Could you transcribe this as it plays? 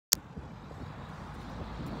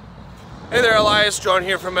Hey there, Elias. John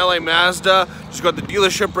here from LA Mazda. Just got the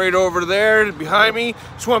dealership right over there behind me.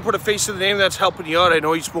 Just want to put a face to the name that's helping you out. I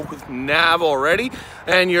know you spoke with Nav already,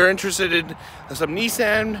 and you're interested in some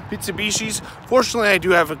Nissan, Mitsubishis. Fortunately, I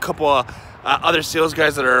do have a couple of other sales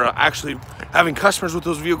guys that are actually having customers with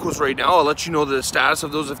those vehicles right now. I'll let you know the status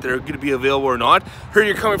of those, if they're going to be available or not. Heard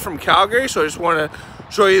you're coming from Calgary, so I just want to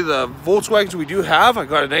show you the Volkswagens we do have. I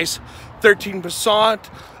got a nice 13 Passat.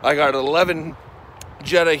 I got an 11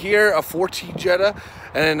 Jetta here, a 14 Jetta,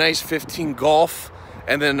 and a nice 15 Golf,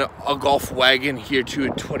 and then a Golf wagon here too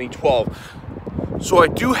in 2012. So I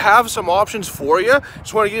do have some options for you.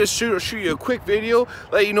 Just want to shoot you a quick video,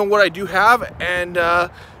 let you know what I do have, and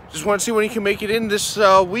just want to see when you can make it in this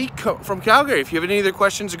week from Calgary. If you have any other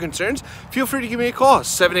questions or concerns, feel free to give me a call,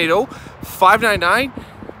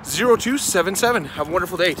 780-599-0277. Have a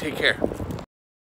wonderful day. Take care.